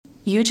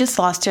You just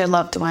lost your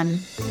loved one.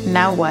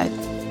 Now what?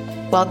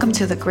 Welcome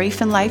to the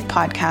Grief and Life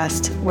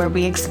podcast, where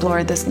we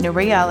explore this new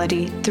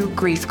reality through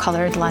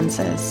grief-colored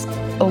lenses.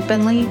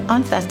 Openly,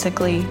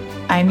 authentically,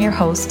 I'm your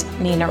host,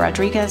 Nina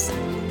Rodriguez.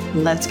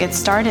 Let's get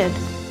started.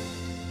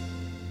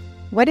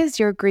 What is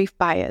your grief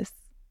bias?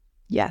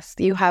 Yes,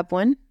 you have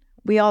one.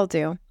 We all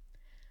do.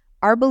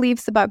 Our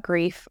beliefs about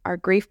grief, our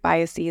grief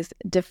biases,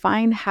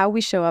 define how we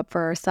show up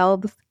for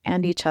ourselves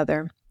and each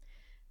other.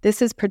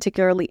 This is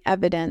particularly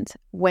evident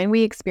when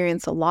we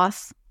experience a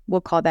loss, we'll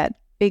call that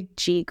big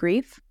G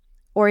grief,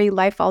 or a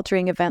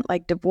life-altering event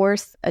like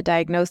divorce, a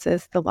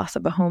diagnosis, the loss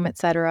of a home,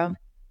 etc.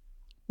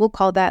 We'll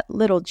call that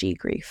little G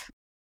grief.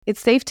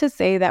 It's safe to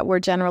say that we're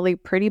generally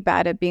pretty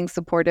bad at being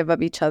supportive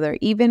of each other,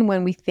 even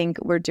when we think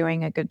we're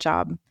doing a good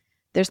job.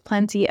 There's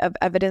plenty of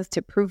evidence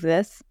to prove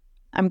this.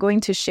 I'm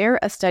going to share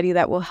a study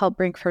that will help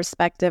bring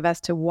perspective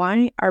as to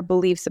why our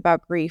beliefs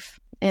about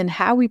grief and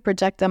how we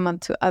project them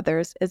onto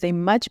others is a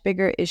much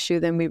bigger issue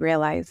than we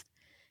realize.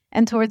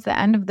 And towards the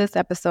end of this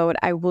episode,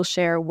 I will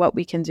share what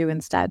we can do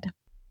instead.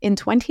 In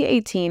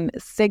 2018,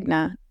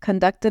 Cigna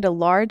conducted a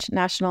large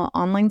national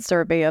online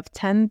survey of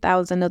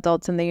 10,000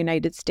 adults in the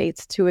United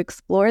States to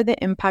explore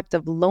the impact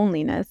of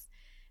loneliness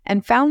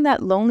and found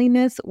that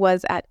loneliness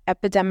was at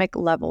epidemic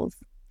levels.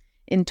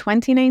 In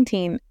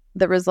 2019,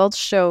 the results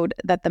showed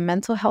that the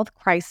mental health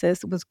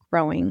crisis was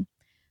growing,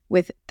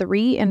 with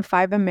 3 in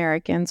 5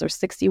 Americans, or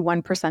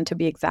 61% to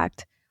be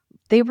exact,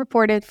 they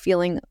reported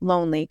feeling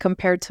lonely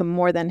compared to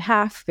more than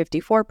half,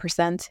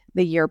 54%,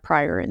 the year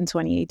prior in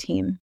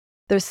 2018.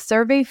 The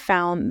survey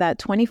found that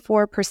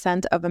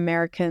 24% of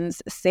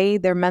Americans say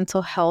their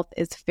mental health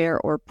is fair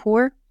or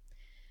poor,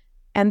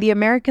 and the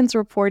Americans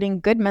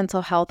reporting good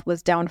mental health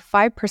was down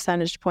 5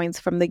 percentage points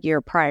from the year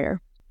prior.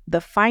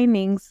 The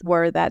findings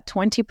were that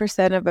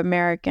 20% of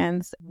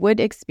Americans would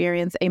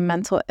experience a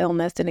mental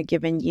illness in a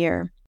given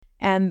year.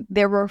 And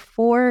there were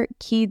 4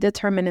 key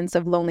determinants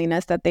of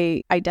loneliness that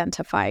they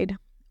identified.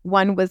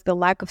 One was the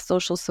lack of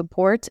social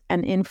support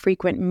and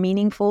infrequent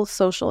meaningful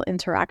social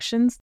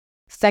interactions.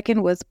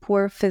 Second was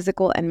poor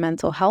physical and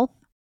mental health.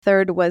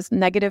 Third was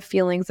negative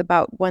feelings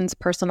about one's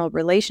personal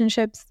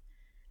relationships.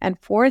 And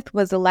fourth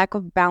was a lack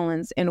of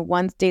balance in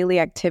one's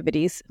daily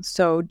activities,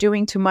 so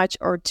doing too much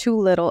or too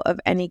little of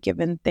any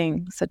given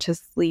thing, such as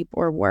sleep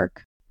or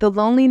work. The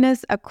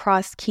loneliness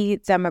across key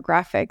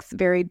demographics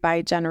varied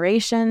by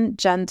generation,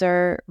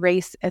 gender,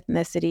 race,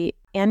 ethnicity,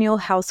 annual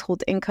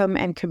household income,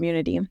 and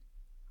community.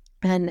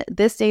 And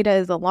this data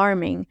is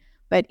alarming,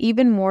 but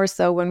even more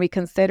so when we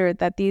consider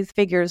that these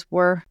figures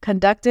were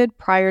conducted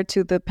prior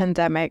to the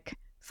pandemic.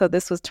 So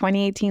this was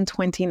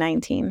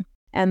 2018-2019,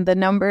 and the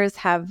numbers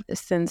have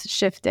since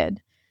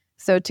shifted.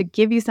 So to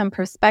give you some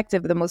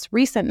perspective, the most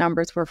recent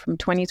numbers were from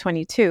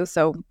 2022,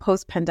 so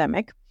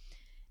post-pandemic.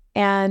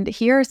 And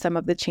here are some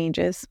of the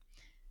changes.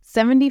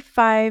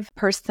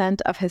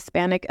 75% of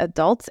Hispanic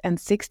adults and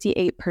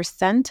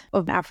 68%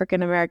 of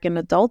African American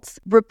adults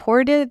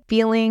reported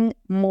feeling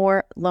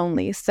more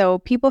lonely. So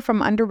people from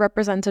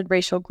underrepresented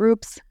racial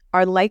groups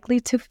are likely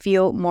to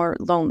feel more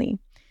lonely.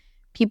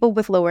 People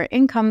with lower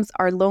incomes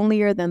are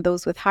lonelier than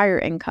those with higher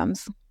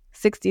incomes.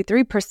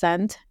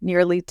 63%,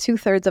 nearly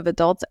 2/3 of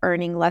adults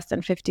earning less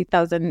than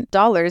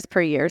 $50,000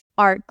 per year,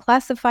 are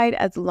classified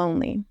as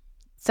lonely.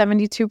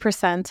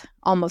 72%,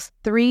 almost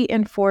 3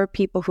 in 4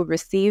 people who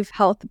receive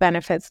health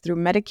benefits through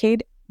Medicaid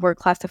were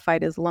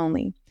classified as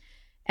lonely.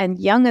 And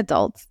young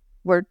adults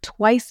were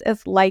twice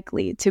as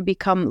likely to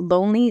become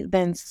lonely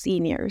than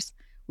seniors,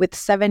 with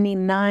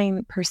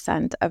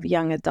 79% of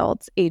young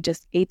adults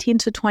ages 18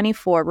 to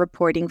 24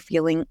 reporting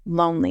feeling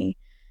lonely,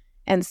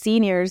 and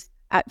seniors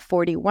at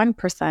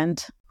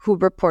 41% who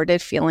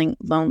reported feeling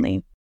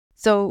lonely.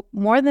 So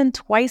more than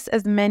twice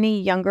as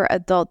many younger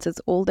adults as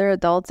older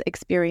adults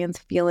experience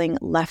feeling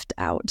left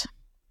out.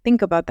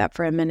 Think about that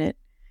for a minute.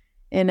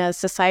 In a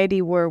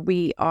society where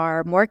we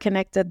are more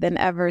connected than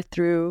ever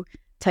through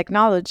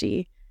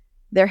technology,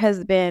 there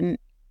has been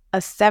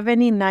a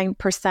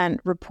 79%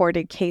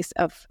 reported case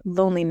of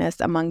loneliness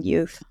among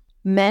youth.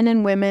 Men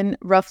and women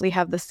roughly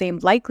have the same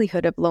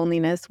likelihood of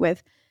loneliness,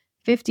 with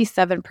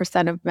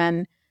 57% of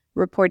men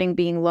reporting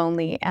being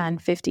lonely and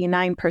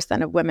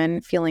 59% of women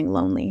feeling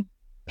lonely.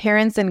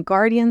 Parents and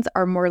guardians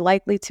are more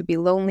likely to be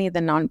lonely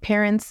than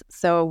non-parents.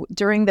 So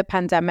during the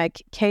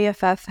pandemic,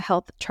 KFF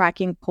health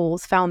tracking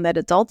polls found that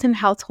adults in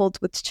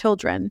households with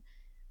children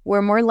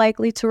were more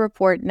likely to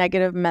report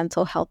negative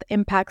mental health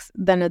impacts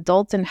than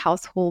adults in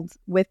households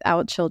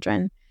without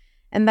children,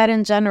 and that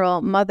in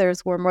general,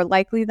 mothers were more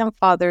likely than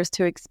fathers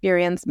to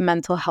experience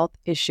mental health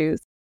issues.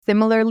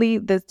 Similarly,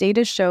 this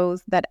data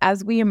shows that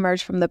as we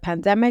emerge from the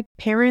pandemic,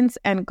 parents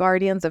and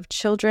guardians of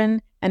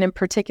children, and in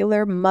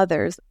particular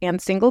mothers and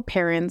single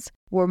parents,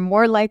 were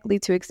more likely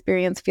to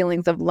experience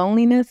feelings of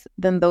loneliness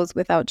than those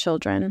without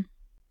children.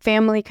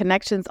 Family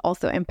connections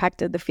also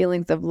impacted the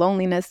feelings of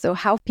loneliness, so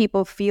how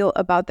people feel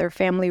about their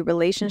family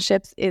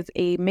relationships is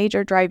a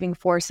major driving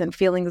force in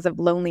feelings of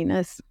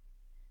loneliness.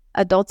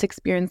 Adults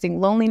experiencing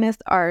loneliness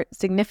are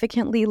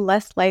significantly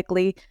less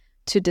likely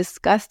to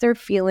discuss their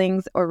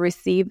feelings or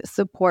receive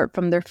support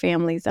from their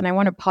families. And I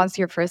want to pause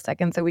here for a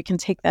second so we can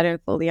take that in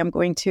fully. I'm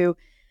going to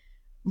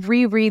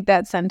reread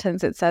that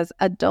sentence. It says,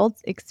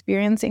 adults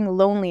experiencing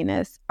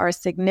loneliness are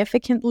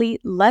significantly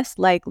less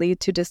likely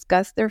to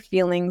discuss their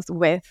feelings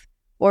with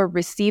or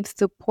receive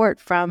support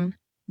from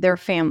their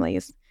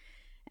families.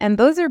 And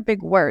those are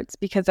big words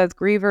because as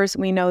grievers,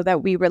 we know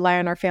that we rely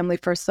on our family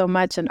for so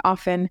much. And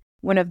often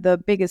one of the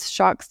biggest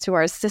shocks to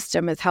our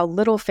system is how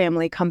little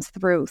family comes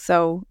through.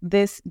 So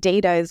this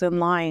data is in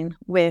line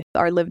with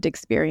our lived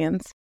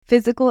experience.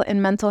 Physical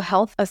and mental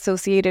health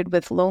associated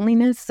with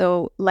loneliness.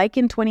 So like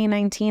in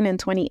 2019 and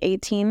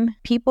 2018,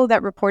 people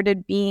that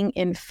reported being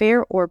in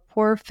fair or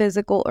poor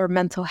physical or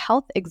mental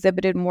health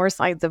exhibited more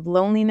signs of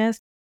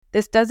loneliness.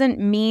 This doesn't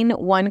mean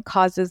one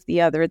causes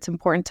the other. It's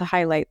important to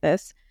highlight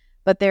this.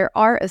 But there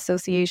are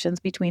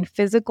associations between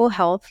physical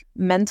health,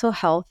 mental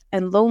health,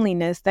 and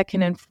loneliness that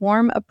can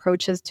inform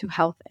approaches to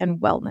health and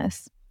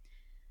wellness.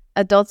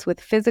 Adults with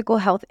physical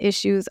health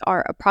issues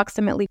are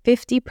approximately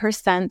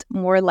 50%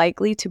 more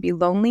likely to be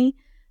lonely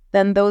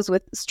than those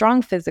with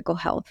strong physical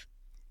health.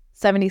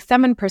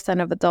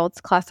 77% of adults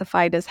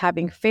classified as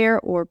having fair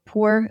or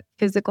poor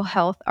physical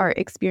health are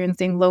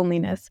experiencing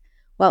loneliness,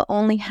 while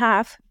only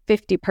half,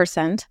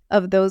 50%,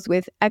 of those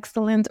with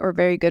excellent or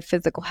very good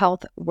physical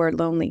health were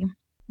lonely.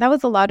 That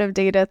was a lot of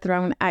data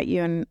thrown at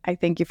you, and I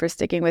thank you for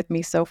sticking with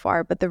me so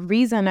far. But the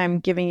reason I'm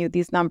giving you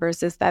these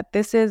numbers is that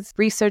this is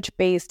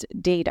research-based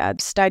data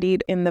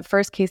studied. In the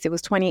first case, it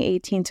was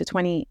 2018 to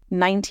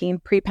 2019,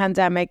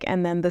 pre-pandemic,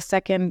 and then the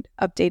second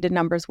updated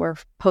numbers were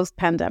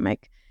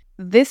post-pandemic.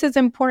 This is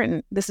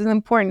important. This is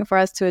important for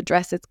us to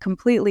address. It's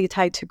completely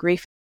tied to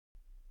grief.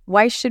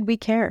 Why should we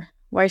care?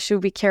 Why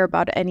should we care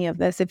about any of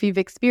this? If you've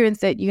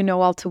experienced it, you know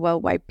all too well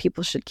why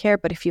people should care.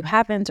 But if you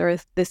haven't, or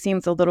if this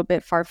seems a little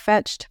bit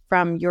far-fetched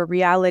from your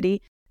reality,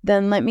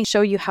 then let me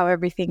show you how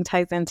everything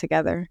ties in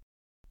together.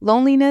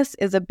 Loneliness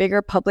is a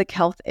bigger public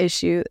health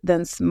issue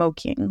than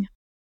smoking.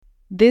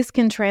 This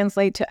can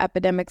translate to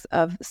epidemics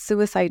of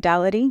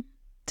suicidality,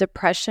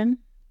 depression,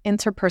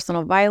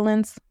 interpersonal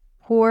violence,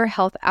 poor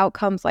health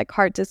outcomes like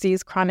heart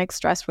disease, chronic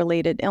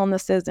stress-related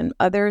illnesses, and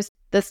others.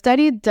 The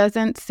study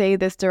doesn't say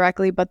this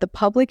directly, but the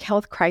public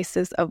health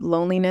crisis of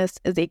loneliness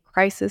is a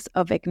crisis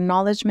of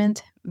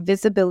acknowledgement,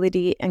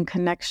 visibility, and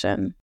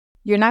connection.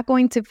 You're not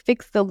going to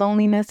fix the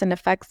loneliness and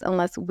effects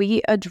unless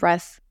we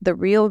address the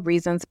real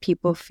reasons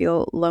people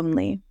feel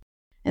lonely.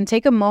 And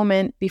take a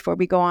moment before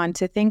we go on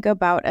to think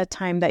about a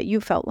time that you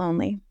felt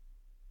lonely.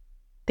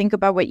 Think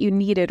about what you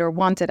needed or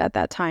wanted at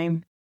that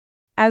time.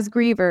 As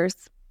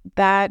grievers,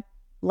 that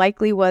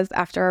likely was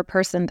after a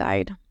person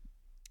died.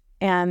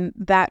 And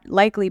that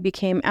likely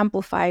became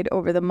amplified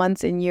over the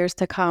months and years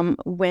to come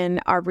when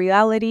our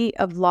reality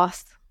of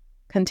loss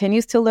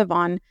continues to live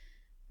on.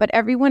 But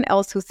everyone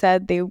else who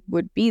said they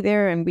would be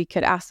there and we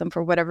could ask them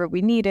for whatever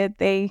we needed,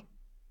 they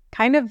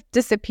kind of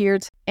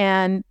disappeared.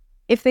 And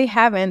if they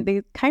haven't,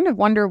 they kind of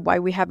wonder why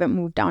we haven't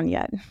moved on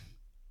yet.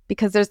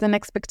 Because there's an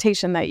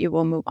expectation that you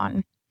will move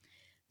on.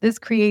 This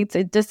creates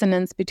a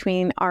dissonance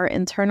between our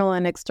internal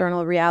and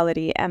external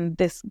reality, and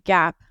this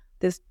gap,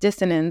 this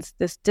dissonance,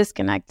 this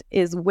disconnect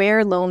is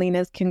where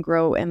loneliness can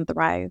grow and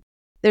thrive.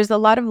 There's a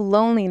lot of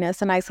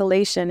loneliness and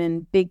isolation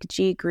in big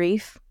G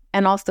grief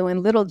and also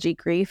in little g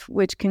grief,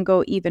 which can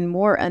go even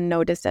more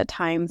unnoticed at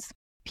times.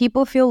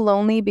 People feel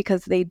lonely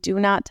because they do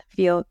not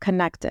feel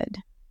connected,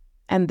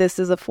 and this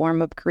is a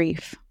form of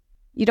grief.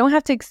 You don't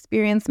have to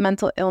experience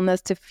mental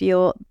illness to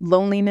feel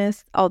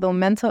loneliness, although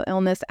mental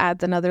illness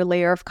adds another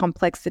layer of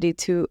complexity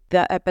to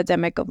the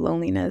epidemic of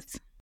loneliness.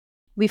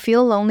 We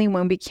feel lonely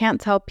when we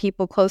can't tell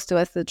people close to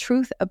us the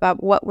truth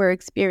about what we're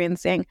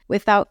experiencing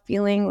without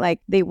feeling like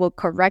they will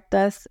correct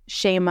us,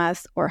 shame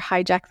us, or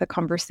hijack the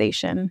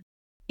conversation.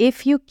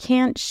 If you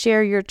can't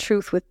share your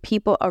truth with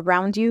people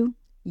around you,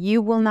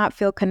 you will not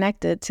feel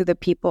connected to the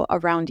people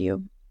around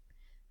you.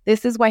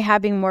 This is why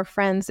having more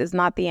friends is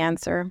not the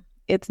answer.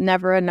 It's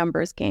never a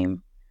numbers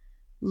game.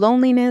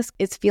 Loneliness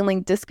is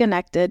feeling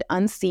disconnected,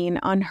 unseen,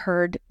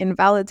 unheard,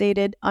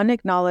 invalidated,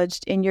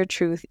 unacknowledged in your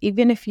truth,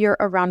 even if you're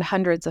around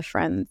hundreds of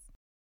friends.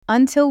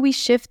 Until we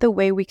shift the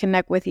way we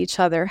connect with each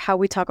other, how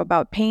we talk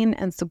about pain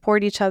and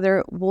support each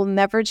other will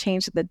never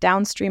change the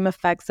downstream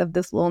effects of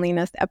this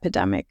loneliness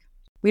epidemic.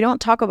 We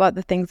don't talk about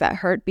the things that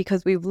hurt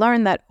because we've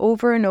learned that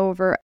over and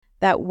over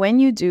that when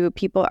you do,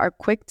 people are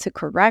quick to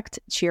correct,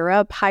 cheer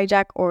up,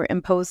 hijack, or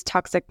impose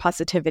toxic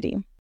positivity.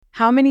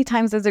 How many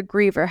times as a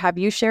griever have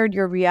you shared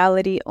your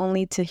reality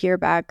only to hear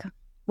back,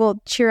 well,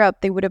 cheer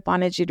up, they would have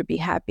wanted you to be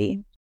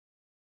happy?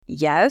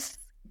 Yes,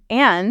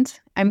 and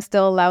I'm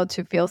still allowed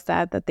to feel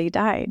sad that they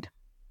died.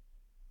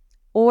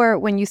 Or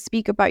when you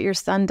speak about your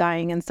son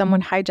dying and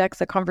someone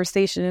hijacks a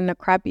conversation in a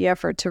crappy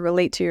effort to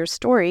relate to your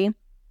story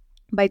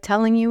by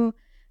telling you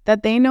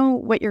that they know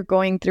what you're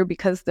going through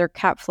because their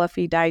cat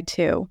Fluffy died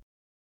too.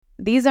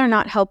 These are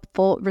not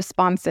helpful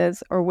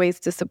responses or ways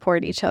to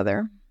support each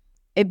other.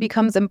 It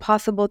becomes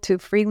impossible to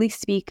freely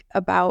speak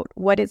about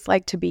what it's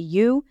like to be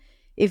you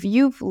if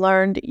you've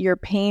learned your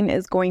pain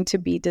is going to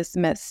be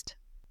dismissed.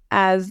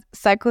 As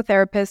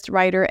psychotherapist,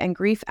 writer, and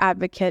grief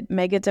advocate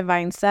Megan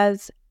Devine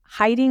says,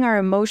 hiding our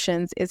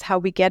emotions is how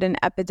we get an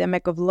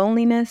epidemic of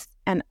loneliness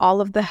and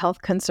all of the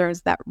health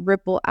concerns that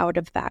ripple out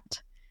of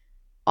that.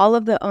 All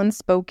of the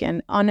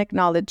unspoken,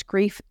 unacknowledged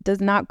grief does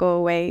not go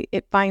away.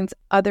 It finds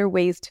other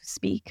ways to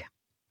speak.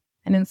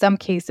 And in some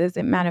cases,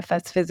 it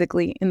manifests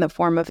physically in the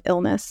form of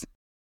illness.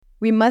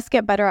 We must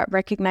get better at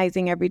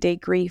recognizing everyday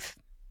grief,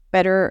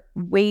 better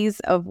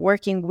ways of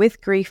working with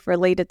grief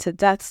related to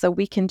death so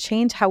we can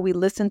change how we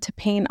listen to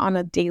pain on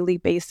a daily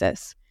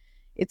basis.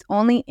 It's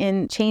only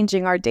in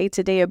changing our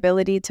day-to-day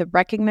ability to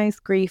recognize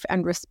grief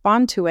and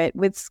respond to it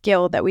with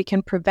skill that we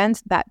can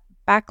prevent that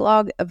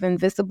backlog of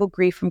invisible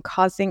grief from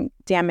causing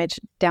damage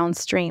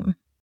downstream.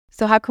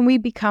 So how can we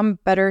become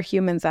better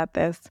humans at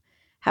this?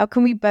 How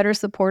can we better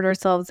support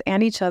ourselves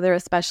and each other,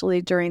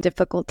 especially during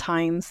difficult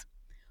times?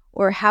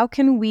 Or how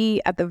can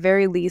we, at the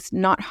very least,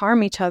 not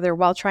harm each other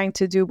while trying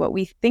to do what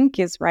we think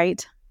is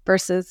right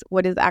versus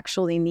what is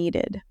actually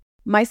needed?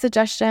 My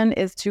suggestion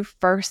is to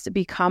first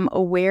become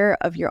aware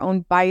of your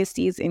own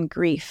biases in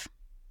grief.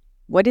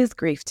 What is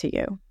grief to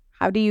you?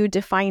 How do you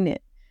define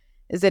it?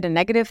 Is it a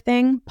negative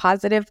thing,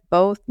 positive,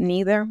 both,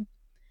 neither?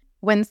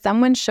 When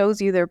someone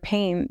shows you their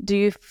pain, do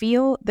you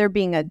feel they're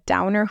being a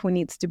downer who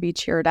needs to be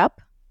cheered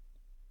up?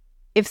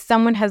 If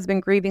someone has been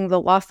grieving the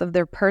loss of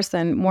their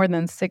person more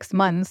than 6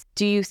 months,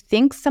 do you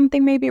think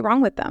something may be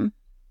wrong with them?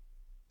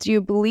 Do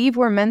you believe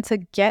we're meant to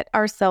get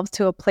ourselves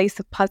to a place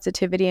of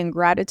positivity and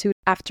gratitude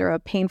after a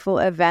painful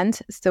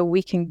event so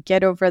we can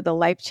get over the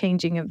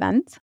life-changing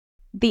event?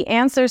 The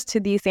answers to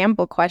these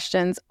ample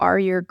questions are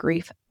your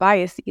grief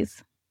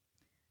biases.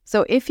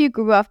 So if you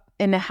grew up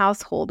in a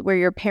household where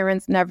your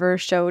parents never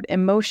showed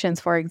emotions,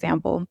 for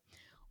example,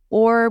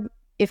 or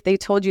if they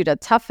told you to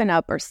toughen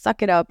up or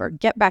suck it up or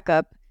get back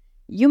up,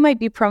 you might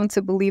be prone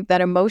to believe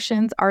that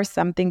emotions are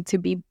something to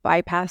be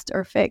bypassed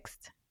or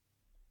fixed,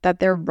 that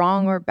they're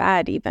wrong or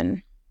bad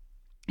even.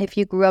 If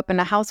you grew up in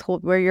a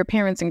household where your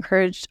parents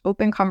encouraged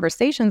open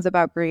conversations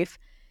about grief,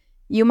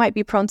 you might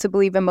be prone to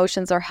believe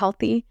emotions are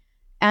healthy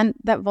and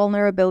that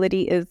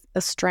vulnerability is a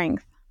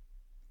strength.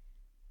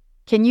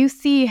 Can you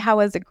see how,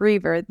 as a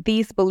griever,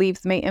 these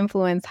beliefs may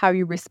influence how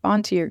you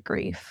respond to your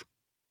grief?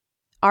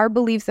 Our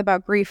beliefs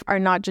about grief are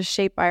not just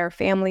shaped by our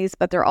families,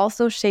 but they're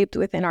also shaped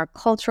within our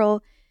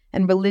cultural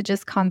and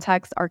religious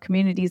contexts, our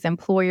communities,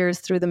 employers,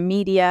 through the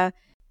media.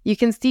 You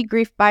can see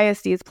grief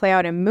biases play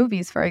out in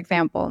movies, for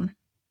example.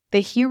 The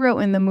hero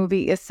in the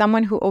movie is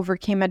someone who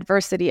overcame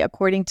adversity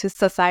according to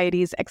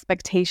society's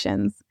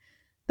expectations.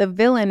 The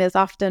villain is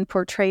often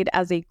portrayed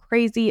as a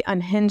crazy,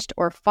 unhinged,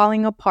 or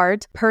falling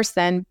apart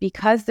person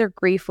because their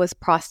grief was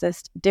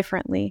processed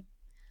differently.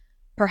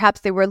 Perhaps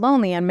they were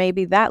lonely, and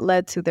maybe that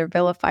led to their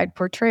vilified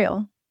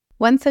portrayal.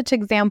 One such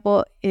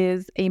example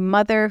is a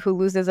mother who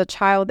loses a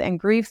child and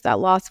grieves that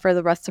loss for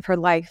the rest of her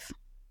life.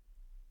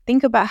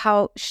 Think about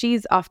how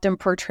she's often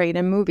portrayed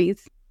in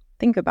movies.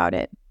 Think about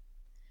it.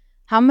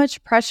 How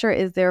much pressure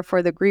is there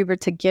for the griever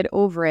to get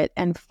over it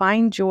and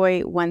find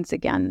joy once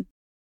again?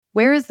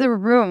 Where is the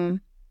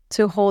room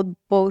to hold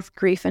both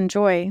grief and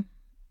joy?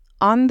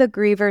 On the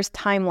griever's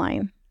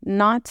timeline,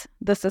 not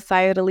the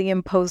societally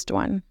imposed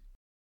one.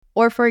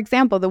 Or, for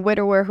example, the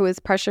widower who is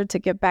pressured to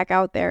get back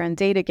out there and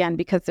date again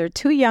because they're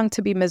too young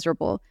to be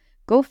miserable.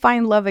 Go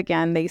find love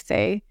again, they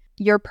say.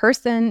 Your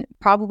person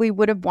probably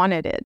would have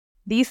wanted it.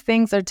 These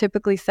things are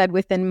typically said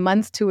within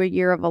months to a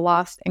year of a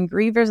loss, and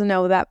grievers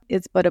know that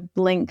it's but a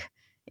blink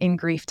in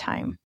grief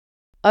time.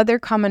 Other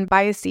common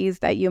biases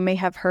that you may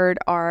have heard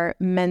are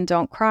men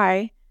don't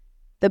cry.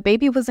 The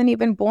baby wasn't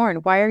even born.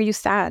 Why are you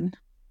sad?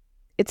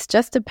 It's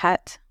just a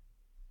pet.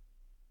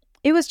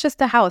 It was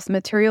just a house.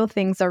 Material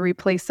things are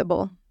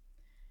replaceable.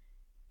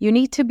 You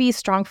need to be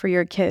strong for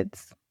your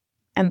kids,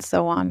 and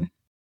so on.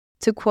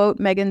 To quote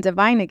Megan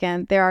Devine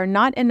again, there are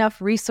not enough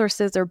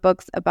resources or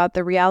books about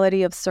the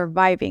reality of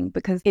surviving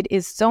because it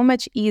is so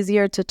much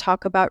easier to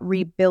talk about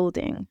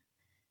rebuilding.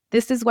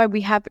 This is why we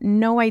have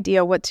no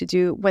idea what to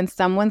do when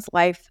someone's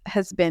life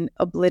has been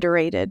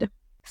obliterated.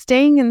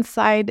 Staying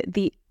inside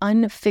the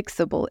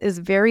unfixable is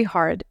very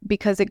hard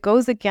because it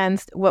goes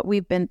against what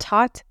we've been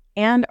taught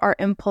and our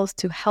impulse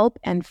to help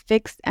and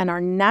fix and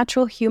our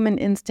natural human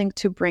instinct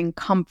to bring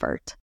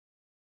comfort.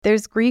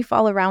 There's grief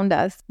all around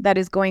us that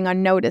is going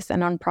unnoticed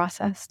and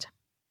unprocessed.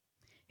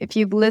 If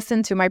you've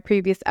listened to my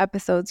previous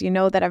episodes, you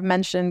know that I've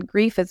mentioned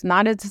grief is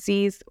not a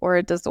disease or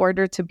a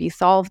disorder to be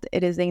solved.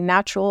 It is a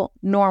natural,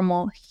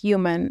 normal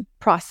human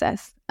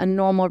process, a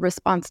normal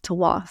response to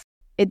loss.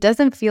 It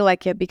doesn't feel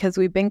like it because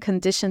we've been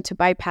conditioned to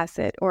bypass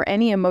it or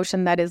any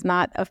emotion that is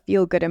not a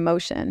feel-good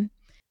emotion.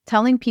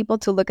 Telling people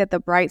to look at the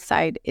bright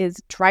side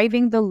is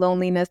driving the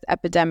loneliness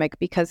epidemic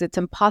because it's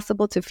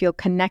impossible to feel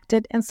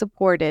connected and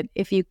supported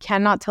if you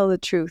cannot tell the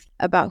truth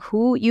about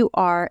who you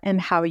are and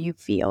how you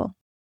feel.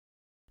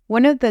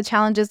 One of the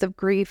challenges of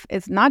grief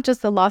is not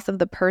just the loss of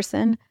the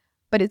person,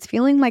 but it's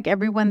feeling like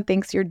everyone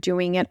thinks you're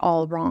doing it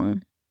all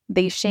wrong.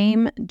 They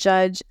shame,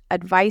 judge,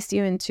 advise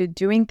you into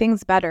doing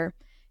things better.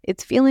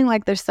 It's feeling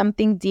like there's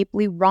something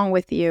deeply wrong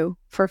with you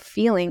for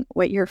feeling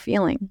what you're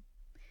feeling.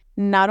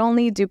 not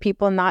only do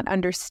people not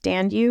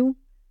understand you,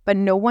 but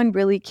no one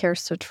really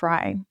cares to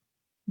try.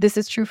 This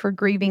is true for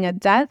grieving a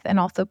death and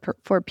also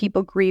for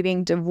people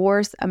grieving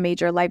divorce, a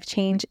major life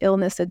change,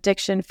 illness,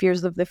 addiction,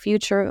 fears of the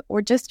future,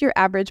 or just your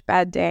average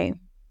bad day.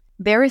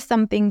 There is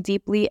something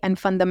deeply and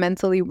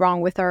fundamentally wrong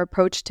with our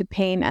approach to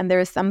pain, and there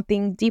is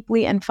something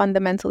deeply and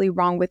fundamentally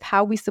wrong with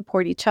how we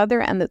support each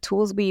other and the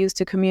tools we use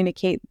to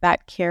communicate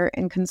that care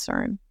and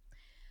concern.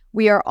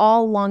 We are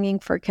all longing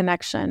for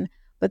connection,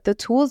 but the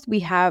tools we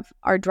have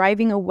are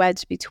driving a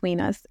wedge between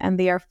us, and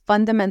they are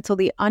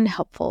fundamentally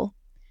unhelpful.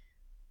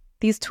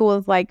 These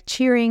tools like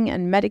cheering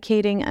and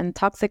medicating and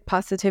toxic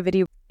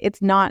positivity,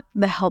 it's not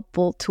the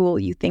helpful tool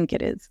you think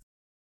it is.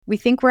 We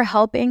think we're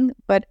helping,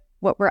 but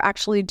what we're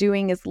actually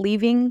doing is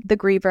leaving the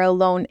griever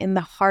alone in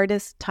the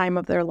hardest time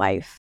of their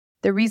life.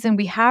 The reason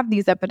we have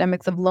these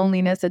epidemics of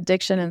loneliness,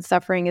 addiction, and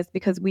suffering is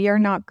because we are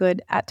not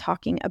good at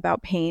talking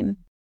about pain.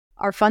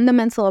 Our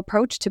fundamental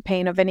approach to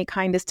pain of any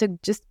kind is to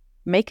just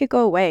make it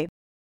go away.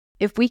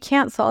 If we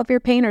can't solve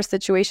your pain or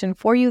situation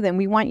for you, then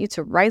we want you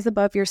to rise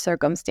above your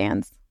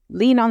circumstance.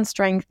 Lean on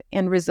strength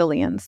and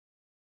resilience.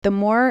 The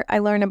more I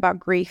learn about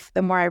grief,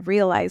 the more I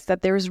realize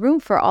that there is room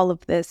for all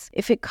of this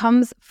if it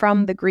comes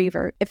from the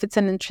griever, if it's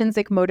an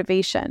intrinsic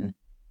motivation,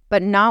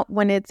 but not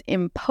when it's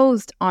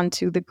imposed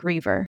onto the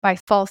griever by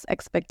false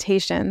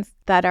expectations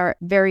that are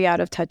very out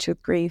of touch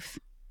with grief.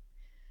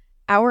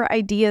 Our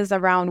ideas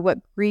around what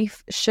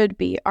grief should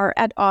be are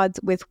at odds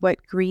with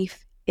what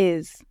grief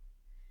is.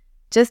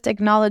 Just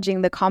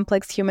acknowledging the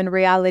complex human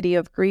reality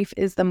of grief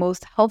is the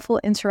most helpful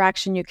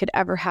interaction you could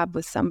ever have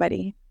with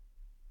somebody.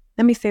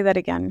 Let me say that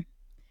again.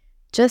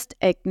 Just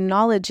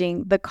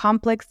acknowledging the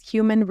complex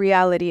human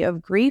reality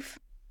of grief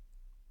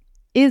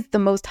is the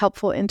most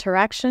helpful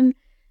interaction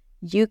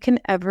you can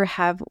ever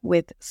have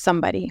with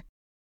somebody.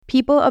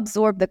 People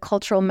absorb the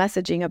cultural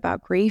messaging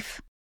about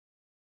grief.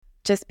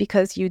 Just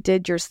because you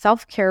did your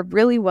self-care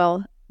really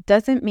well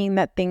doesn't mean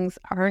that things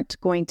aren't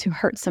going to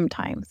hurt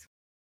sometimes.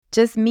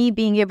 Just me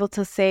being able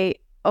to say,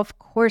 of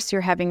course you're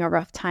having a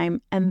rough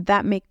time, and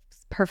that makes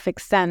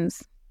perfect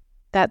sense.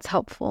 That's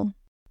helpful.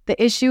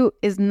 The issue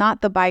is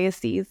not the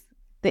biases.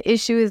 The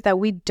issue is that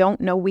we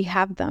don't know we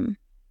have them.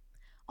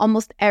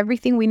 Almost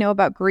everything we know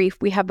about grief,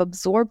 we have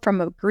absorbed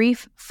from a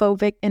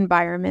grief-phobic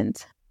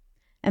environment.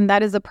 And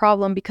that is a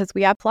problem because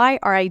we apply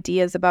our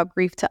ideas about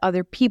grief to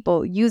other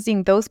people,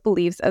 using those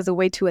beliefs as a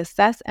way to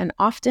assess and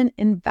often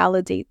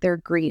invalidate their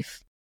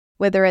grief,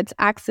 whether it's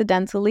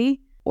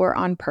accidentally or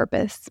on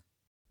purpose.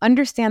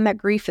 Understand that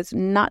grief is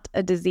not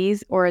a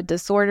disease or a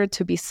disorder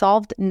to be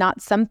solved,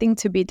 not something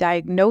to be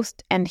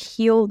diagnosed and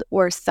healed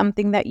or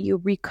something that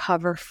you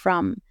recover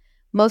from.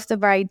 Most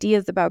of our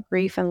ideas about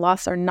grief and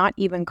loss are not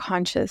even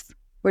conscious.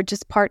 We're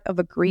just part of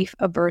a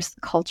grief-averse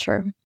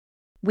culture.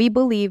 We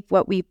believe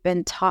what we've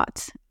been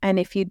taught, and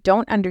if you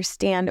don't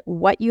understand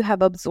what you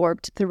have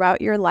absorbed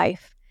throughout your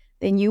life,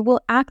 then you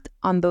will act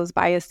on those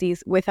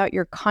biases without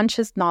your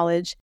conscious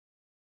knowledge.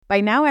 By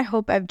now, I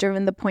hope I've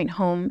driven the point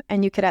home,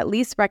 and you could at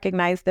least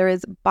recognize there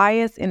is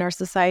bias in our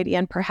society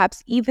and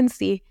perhaps even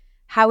see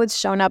how it's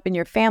shown up in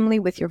your family,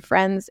 with your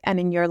friends, and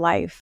in your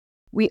life.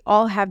 We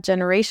all have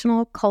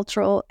generational,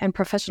 cultural, and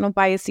professional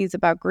biases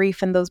about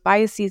grief, and those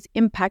biases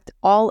impact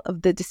all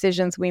of the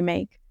decisions we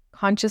make,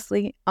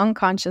 consciously,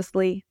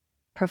 unconsciously,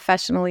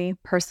 professionally,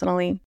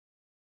 personally.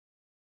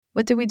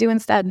 What do we do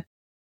instead?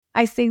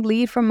 I say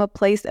lead from a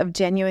place of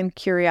genuine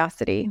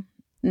curiosity,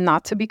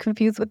 not to be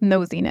confused with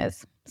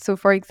nosiness. So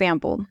for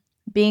example,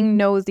 being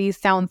nosy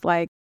sounds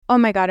like, oh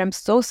my God, I'm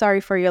so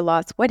sorry for your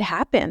loss. What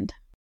happened?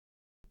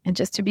 And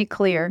just to be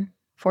clear,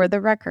 for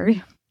the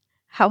record,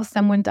 how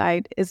someone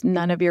died is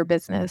none of your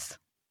business.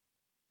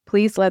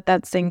 Please let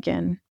that sink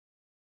in.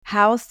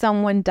 How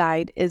someone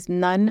died is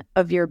none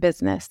of your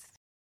business.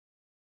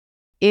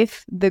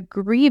 If the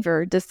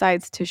griever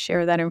decides to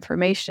share that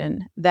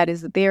information, that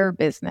is their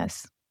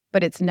business,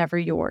 but it's never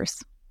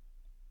yours.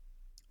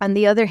 On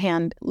the other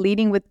hand,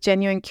 leading with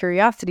genuine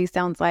curiosity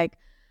sounds like,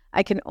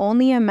 I can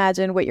only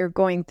imagine what you're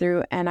going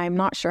through and I'm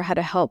not sure how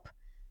to help.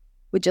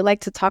 Would you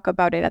like to talk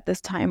about it at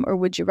this time, or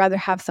would you rather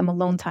have some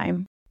alone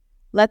time?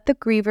 Let the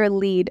griever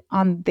lead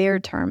on their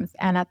terms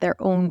and at their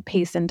own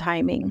pace and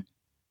timing.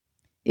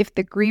 If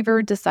the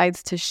griever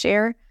decides to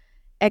share,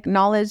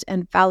 acknowledge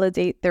and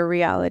validate their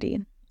reality.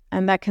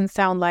 And that can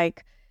sound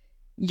like,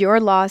 your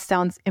loss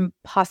sounds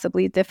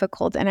impossibly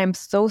difficult and I'm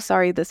so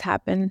sorry this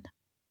happened.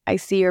 I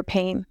see your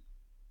pain.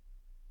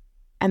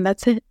 And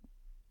that's it.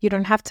 You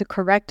don't have to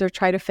correct or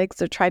try to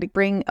fix or try to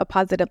bring a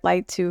positive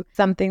light to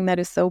something that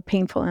is so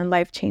painful and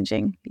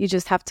life-changing. You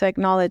just have to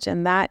acknowledge,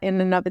 and that in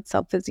and of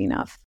itself is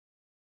enough.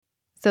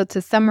 So to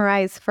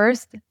summarize,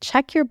 first,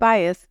 check your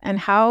bias and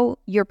how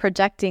you're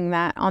projecting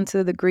that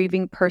onto the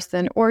grieving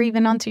person or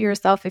even onto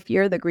yourself if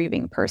you're the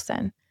grieving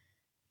person.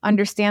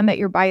 Understand that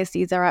your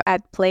biases are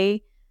at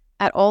play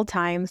at all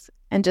times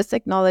and just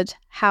acknowledge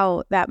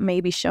how that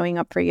may be showing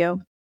up for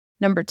you.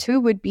 Number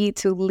 2 would be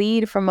to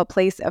lead from a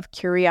place of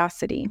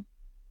curiosity.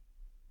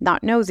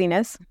 Not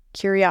nosiness,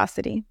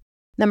 curiosity.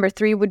 Number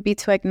 3 would be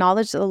to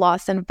acknowledge the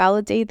loss and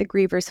validate the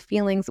griever's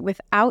feelings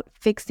without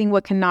fixing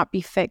what cannot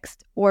be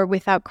fixed, or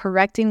without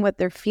correcting what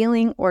they're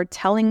feeling or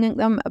telling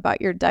them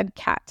about your dead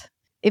cat.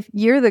 If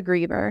you're the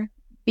griever,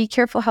 be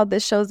careful how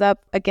this shows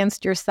up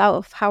against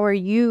yourself. How are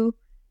you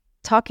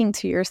talking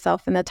to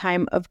yourself in the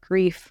time of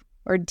grief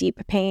or deep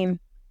pain?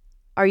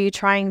 Are you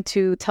trying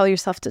to tell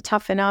yourself to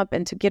toughen up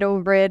and to get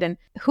over it? And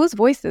whose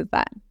voice is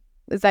that?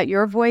 Is that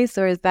your voice,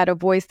 or is that a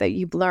voice that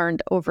you've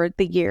learned over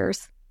the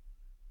years?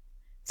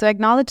 So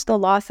acknowledge the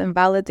loss and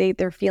validate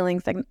their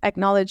feelings.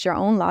 Acknowledge your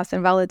own loss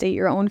and validate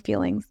your own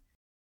feelings.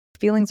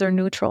 Feelings are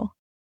neutral.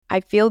 I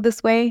feel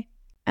this way,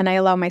 and I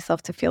allow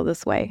myself to feel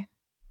this way.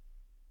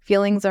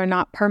 Feelings are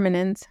not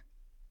permanent.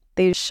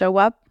 They show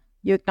up,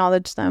 you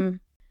acknowledge them.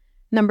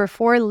 Number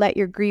 4, let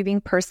your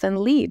grieving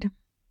person lead.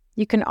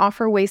 You can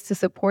offer ways to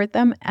support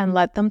them and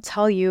let them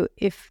tell you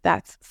if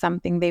that's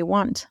something they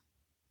want.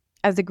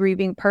 As a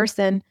grieving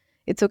person,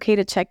 it's okay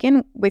to check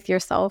in with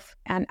yourself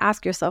and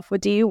ask yourself,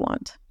 what do you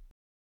want?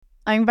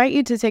 I invite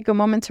you to take a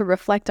moment to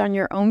reflect on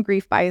your own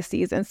grief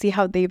biases and see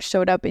how they've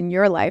showed up in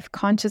your life,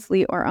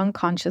 consciously or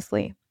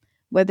unconsciously,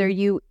 whether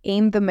you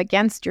aim them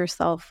against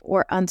yourself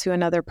or onto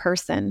another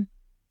person.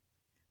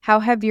 How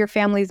have your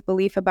family's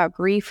belief about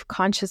grief,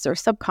 conscious or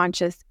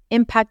subconscious,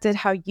 impacted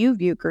how you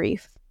view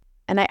grief?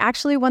 And I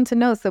actually want to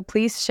know, so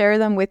please share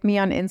them with me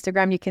on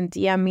Instagram. You can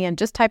DM me and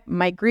just type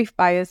my grief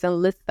bias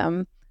and list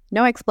them.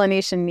 No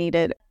explanation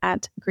needed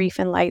at Grief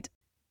and Light.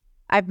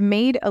 I've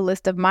made a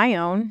list of my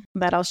own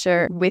that I'll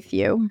share with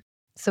you.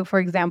 So for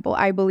example,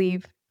 I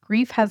believe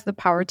grief has the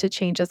power to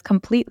change us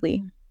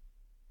completely.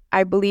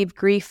 I believe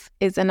grief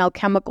is an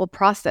alchemical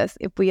process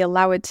if we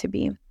allow it to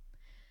be.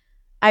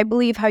 I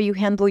believe how you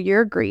handle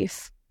your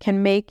grief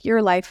can make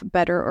your life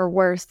better or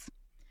worse.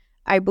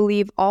 I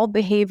believe all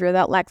behavior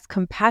that lacks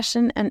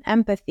compassion and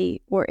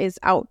empathy or is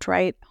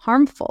outright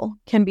harmful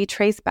can be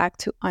traced back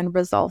to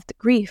unresolved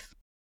grief.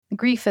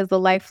 Grief is a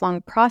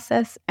lifelong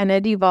process, and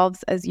it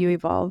evolves as you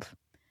evolve.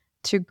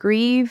 To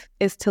grieve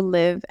is to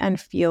live and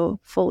feel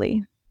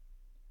fully.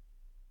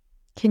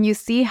 Can you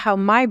see how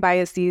my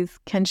biases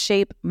can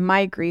shape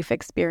my grief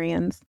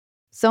experience?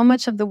 So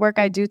much of the work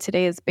I do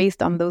today is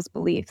based on those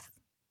beliefs.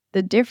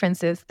 The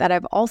difference is that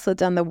I've also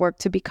done the work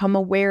to become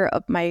aware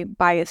of my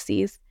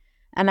biases,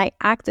 and I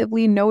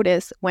actively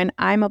notice when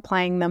I'm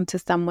applying them to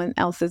someone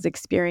else's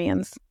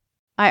experience.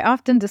 I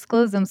often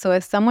disclose them so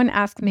if someone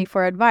asks me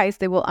for advice,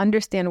 they will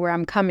understand where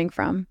I'm coming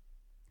from.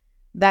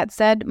 That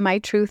said, my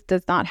truth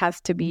does not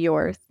have to be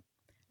yours.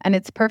 And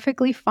it's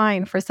perfectly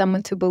fine for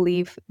someone to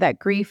believe that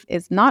grief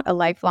is not a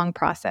lifelong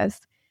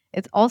process.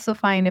 It's also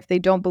fine if they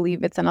don't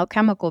believe it's an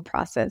alchemical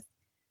process.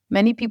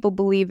 Many people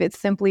believe it's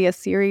simply a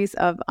series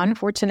of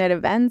unfortunate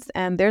events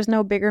and there's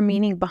no bigger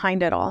meaning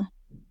behind it all.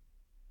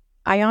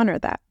 I honor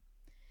that.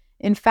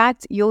 In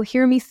fact, you'll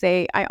hear me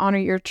say I honor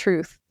your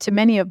truth to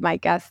many of my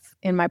guests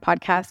in my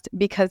podcast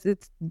because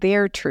it's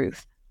their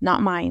truth,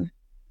 not mine.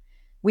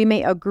 We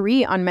may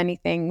agree on many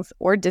things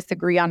or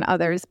disagree on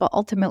others, but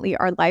ultimately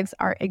our lives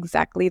are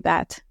exactly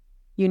that,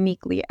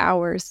 uniquely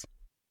ours.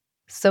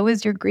 So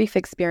is your grief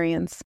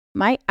experience.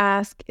 My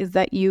ask is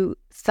that you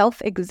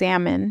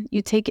self-examine,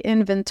 you take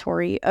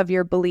inventory of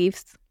your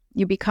beliefs,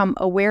 you become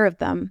aware of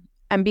them,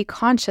 and be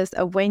conscious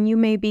of when you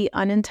may be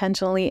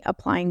unintentionally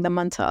applying them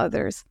onto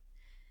others.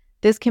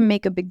 This can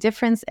make a big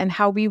difference in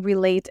how we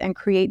relate and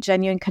create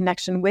genuine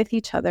connection with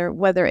each other,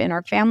 whether in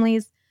our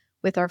families,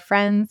 with our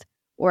friends,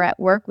 or at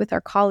work with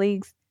our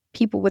colleagues,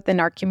 people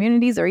within our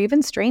communities, or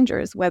even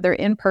strangers, whether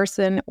in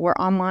person or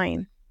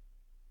online.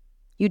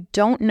 You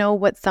don't know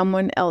what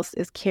someone else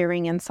is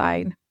carrying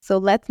inside, so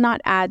let's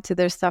not add to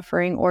their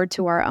suffering or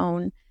to our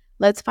own.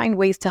 Let's find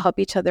ways to help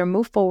each other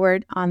move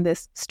forward on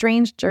this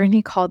strange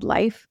journey called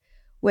life,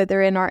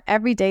 whether in our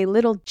everyday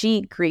little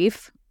g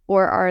grief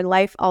or our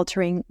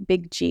life-altering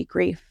big G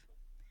grief.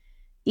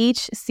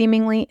 Each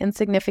seemingly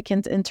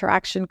insignificant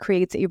interaction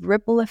creates a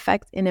ripple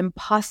effect in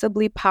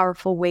impossibly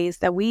powerful ways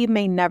that we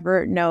may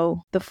never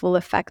know the full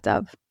effect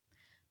of.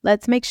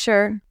 Let's make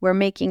sure we're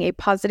making a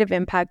positive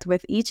impact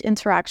with each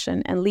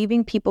interaction and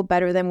leaving people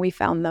better than we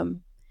found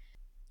them.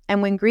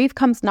 And when grief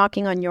comes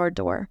knocking on your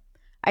door,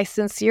 I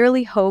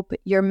sincerely hope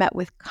you're met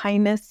with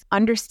kindness,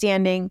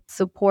 understanding,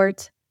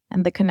 support,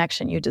 and the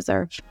connection you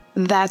deserve.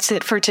 That's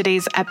it for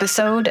today's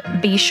episode.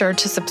 Be sure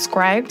to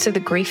subscribe to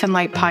the Grief and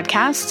Light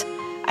podcast.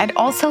 I'd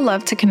also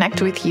love to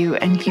connect with you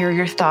and hear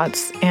your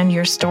thoughts and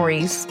your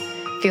stories.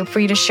 Feel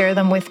free to share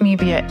them with me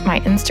via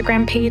my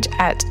Instagram page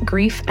at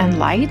Grief and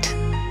Light,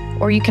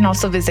 or you can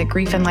also visit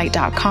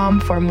griefandlight.com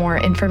for more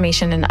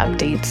information and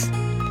updates.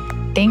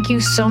 Thank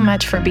you so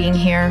much for being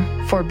here,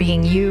 for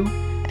being you,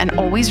 and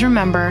always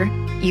remember,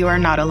 you are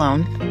not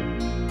alone.